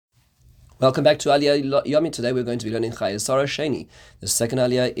Welcome back to Aliyah Yomi. Today we're going to be learning Chayei, the second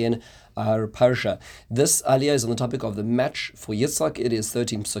Aliyah in our parsha. This Aliyah is on the topic of the match for Yitzchak. It is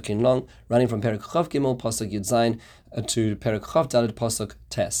 13 psukim long, running from Perek Chav Gimel Pasuk Yud Zayin to Perek Chav Daled Pasuk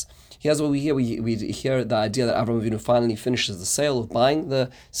Tes. Here's what we hear. We hear the idea that Avraham Avinu finally finishes the sale of buying the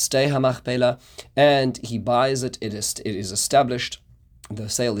Stei HaMachpelah, and he buys it. It is established. The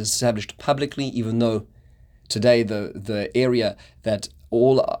sale is established publicly, even though today the area that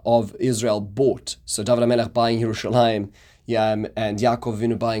all of Israel bought, so David HaMelech buying Yerushalayim, and Yaakov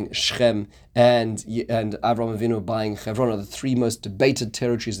Avinu buying Shechem, and Avraham Avinu buying Hebron, are the three most debated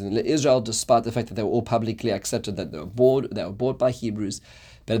territories in Israel, despite the fact that they were all publicly accepted that they were bought by Hebrews.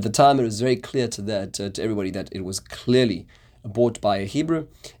 But at the time, it was very clear to everybody that it was clearly bought by a Hebrew,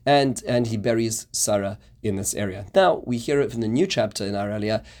 and he buries Sarah in this area. Now we hear it from the new chapter in our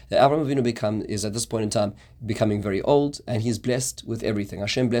Aliyah that Avraham Avinu is at this point in time becoming very old, and he's blessed with everything.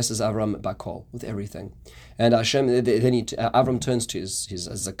 Hashem blesses Avram Bakol with everything, and Avram turns to his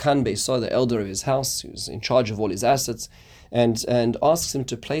Zakan Beisah, the elder of his house, who's in charge of all his assets, and asks him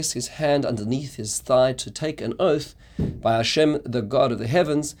to place his hand underneath his thigh to take an oath by Hashem, the God of the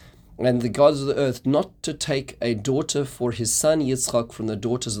heavens and the gods of the earth, not to take a daughter for his son Yitzchak from the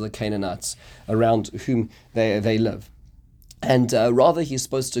daughters of the Canaanites around whom they live. And rather he's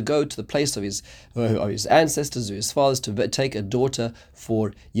supposed to go to the place of his ancestors, or his fathers, to take a daughter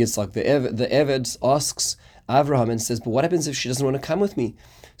for Yitzchak. The Eved asks Avraham and says, but what happens if she doesn't want to come with me?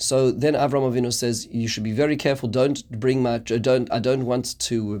 So then Avraham Avinu says, you should be very careful. I don't want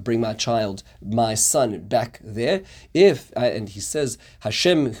to bring my child, my son, back there. And he says,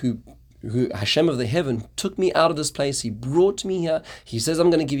 Hashem, who Hashem of the heaven took me out of this place. He brought me here. He says,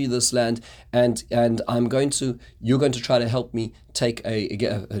 I'm going to give you this land, and you're going to try to help me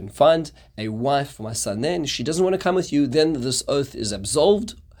and find a wife for my son. Then she doesn't want to come with you. Then this oath is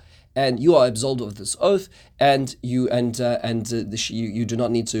absolved, and you are absolved of this oath, and you do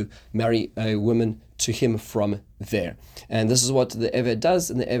not need to marry a woman to him from there. And this is what the Eved does,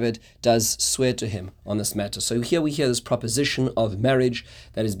 and the Eved does swear to him on this matter. So here we hear this proposition of marriage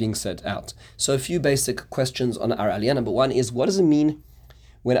that is being set out. So a few basic questions on our Aliyah. Number one is, what does it mean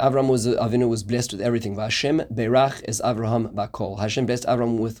when Avinu was blessed with everything? Hashem berach es Avraham bakol. Hashem blessed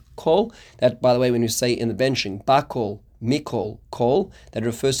Avram with kol. That, by the way, when you say in the benching, bakol, Mikol, Kol, that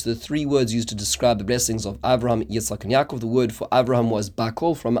refers to the three words used to describe the blessings of Avraham, Yitzchak, and Yaakov. The word for Avraham was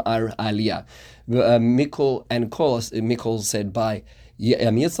Bakol from our Aliyah. Mikol and Kol, Mikol said by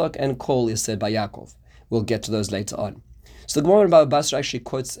Yitzchak, and Kol is said by Yaakov. We'll get to those later on. So the Gemara in Baba Basra actually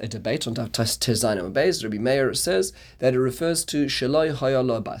quotes a debate on Tezayin and Beis. Rabbi Meir says that it refers to Sheloi Haya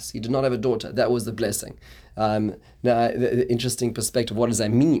Lo Bas. He did not have a daughter. That was the blessing. Now, the interesting perspective, what does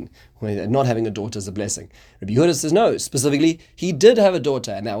that mean? Not having a daughter is a blessing. Rabbi Yehuda says no, specifically, he did have a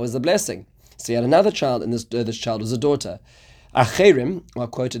daughter, and that was the blessing. So he had another child, and this child was a daughter. Acherim are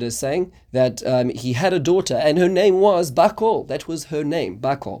quoted as saying that he had a daughter, and her name was Bakol. That was her name,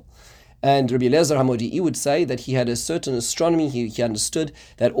 Bakol. And Rabbi Eliezer Hamodi'i would say that he had a certain astronomy. He understood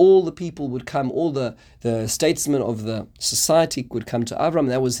that all the people would come, all the statesmen of the society would come to Avram.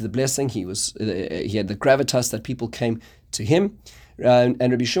 That was the blessing. He had the gravitas that people came to him. And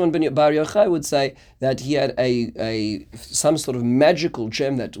Rabbi Shimon ben Bar Yochai would say that he had some sort of magical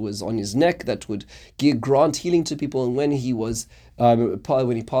gem that was on his neck that would grant healing to people. And when he passed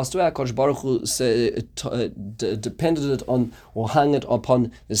away, HaKadosh Baruch Hu depended it on, or hung it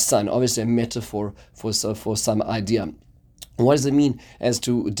upon the sun. Obviously, a metaphor for some idea. What does it mean as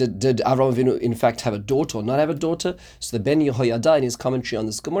to did Avraham Avinu in fact have a daughter or not have a daughter? So the Ben Yehoyada in his commentary on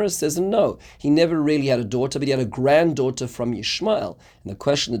this Gemara says no, he never really had a daughter, but he had a granddaughter from Yishmael. And the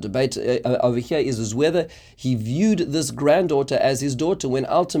question, the debate over here is whether he viewed this granddaughter as his daughter when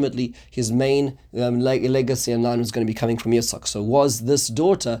ultimately his main legacy and line was going to be coming from Yitzchak. So was this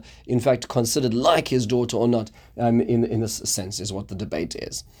daughter in fact considered like his daughter or not? In this sense is what the debate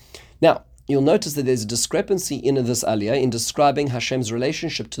is. Now, you'll notice that there's a discrepancy in this aliyah in describing Hashem's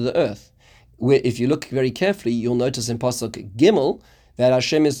relationship to the earth. Where, if you look very carefully, you'll notice in Pasuk Gimel that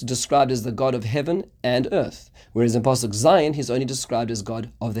Hashem is described as the God of heaven and earth, whereas in Pasuk Zayin, he's only described as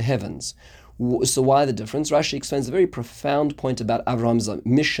God of the heavens. So why the difference? Rashi explains a very profound point about Avram's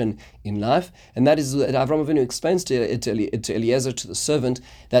mission in life, and that is that Avram Avinu explains to Eliezer, to the servant,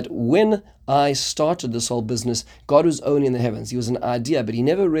 that when I started this whole business, God was only in the heavens. He was an idea, but he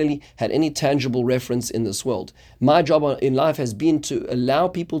never really had any tangible reference in this world. My job in life has been to allow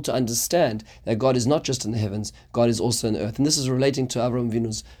people to understand that God is not just in the heavens, God is also in the earth. And this is relating to Avram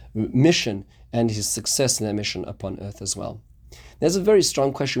Avinu's mission and his success in that mission upon earth as well. There's a very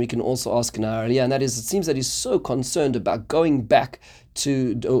strong question we can also ask in our Aliyah, and that is, it seems that he's so concerned about going back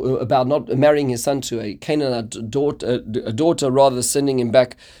about not marrying his son to a Canaanite daughter, rather sending him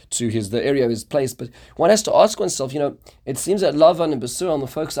back to the area of his place. But one has to ask oneself, it seems that Lavan and Besuel and the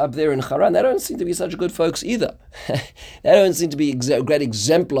folks up there in Haran, they don't seem to be such good folks either. They don't seem to be great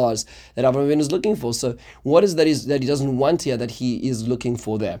exemplars that Avraham Avinu is looking for. So what is that he doesn't want here that he is looking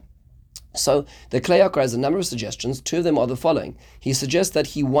for there? So the Klei Yakar has a number of suggestions. Two of them are the following. He suggests that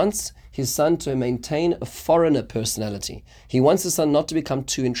he wants his son to maintain a foreigner personality. He wants his son not to become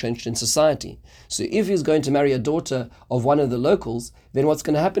too entrenched in society. So if he's going to marry a daughter of one of the locals, then what's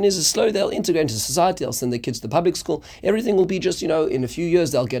going to happen is slowly they'll integrate into society, they'll send their kids to the public school, everything will be just, in a few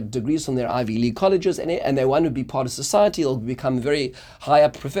years they'll get degrees from their Ivy League colleges, and they want to be part of society, they'll become very high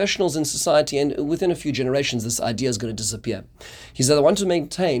up professionals in society, and within a few generations this idea is going to disappear. He said, I want to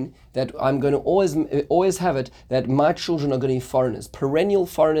maintain that I'm going to always have it that my children are going to be foreigners, perennial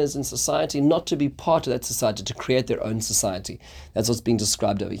foreigners in society, not to be part of that society, to create their own society. That's what's being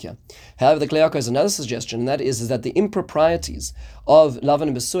described over here. However, the Klei Yakar has another suggestion, and that is that the improprieties of Lavan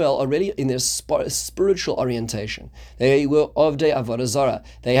and Besuel are really in their spiritual orientation. They were Ovdei Avodah Zarah.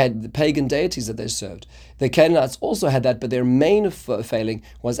 They had the pagan deities that they served. The Canaanites also had that, but their main failing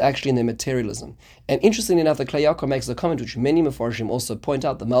was actually in their materialism. And interestingly enough, the Klei Yakar makes a comment which many Mefarshim also point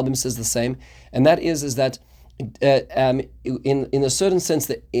out. The Malbim says the same, and that is that in a certain sense,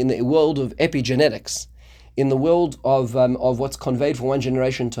 that in the world of epigenetics, in the world of what's conveyed from one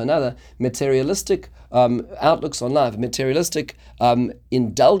generation to another, materialistic outlooks on life, materialistic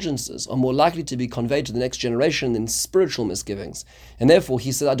indulgences are more likely to be conveyed to the next generation than spiritual misgivings. And therefore,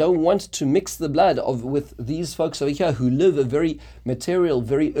 he said, I don't want to mix the blood with these folks over here who live a very material,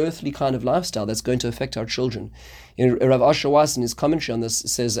 very earthly kind of lifestyle that's going to affect our children. Rav Asher Weiss, in his commentary on this,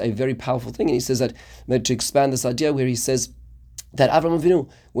 says a very powerful thing, and he says that to expand this idea, where he says that Avraham Avinu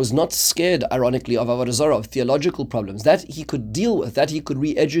was not scared, ironically, of Avodah Zarah, of theological problems, that he could deal with, that he could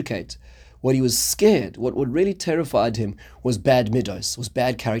re-educate. What he was scared, what really terrified him, was bad midos, was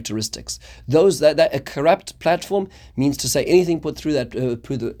bad characteristics. That a corrupt platform means to say anything put through that,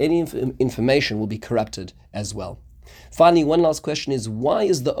 any information will be corrupted as well. Finally, one last question is, why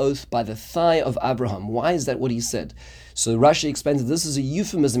is the oath by the thigh of Abraham? Why is that what he said? So Rashi explains that this is a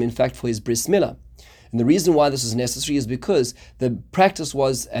euphemism, in fact, for his bris milah. And the reason why this is necessary is because the practice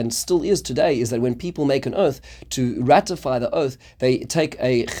was, and still is today, is that when people make an oath, to ratify the oath, they take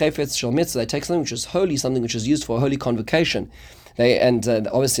a chefetz shel mitzvah, they take something which is holy, something which is used for a holy convocation.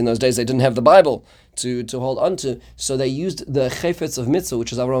 Obviously in those days they didn't have the Bible to hold on to, so they used the chefetz of mitzvah,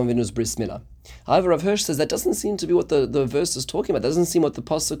 which is Avraham Avinu's bris milah. However, Rav Hirsch says that doesn't seem to be what the verse is talking about. That doesn't seem what the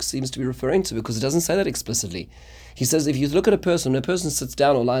pasuk seems to be referring to, because it doesn't say that explicitly. He says if you look at a person, when a person sits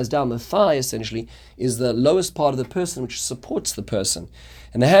down or lies down, the thigh essentially is the lowest part of the person which supports the person.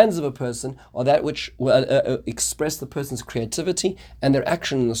 And the hands of a person are that which express the person's creativity and their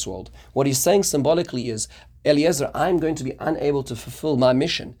action in this world. What he's saying symbolically is, Eliezer, I'm going to be unable to fulfill my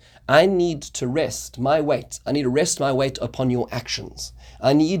mission. I need to rest my weight. I need to rest my weight upon your actions.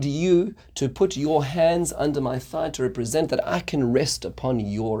 I need you to put your hands under my thigh to represent that I can rest upon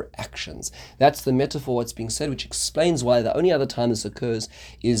your actions. That's the metaphor what's being said, which explains why the only other time this occurs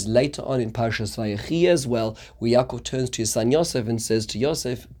is later on in Parshas Vayechi as well, where Yaakov turns to his son Yosef and says to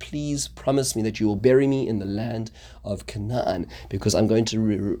Yosef, please promise me that you will bury me in the land of Canaan, because I'm going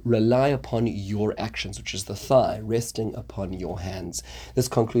to rely upon your actions, which is the thigh, resting upon your hands. This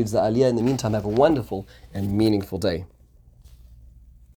concludes the Aliyah. In the meantime, have a wonderful and meaningful day.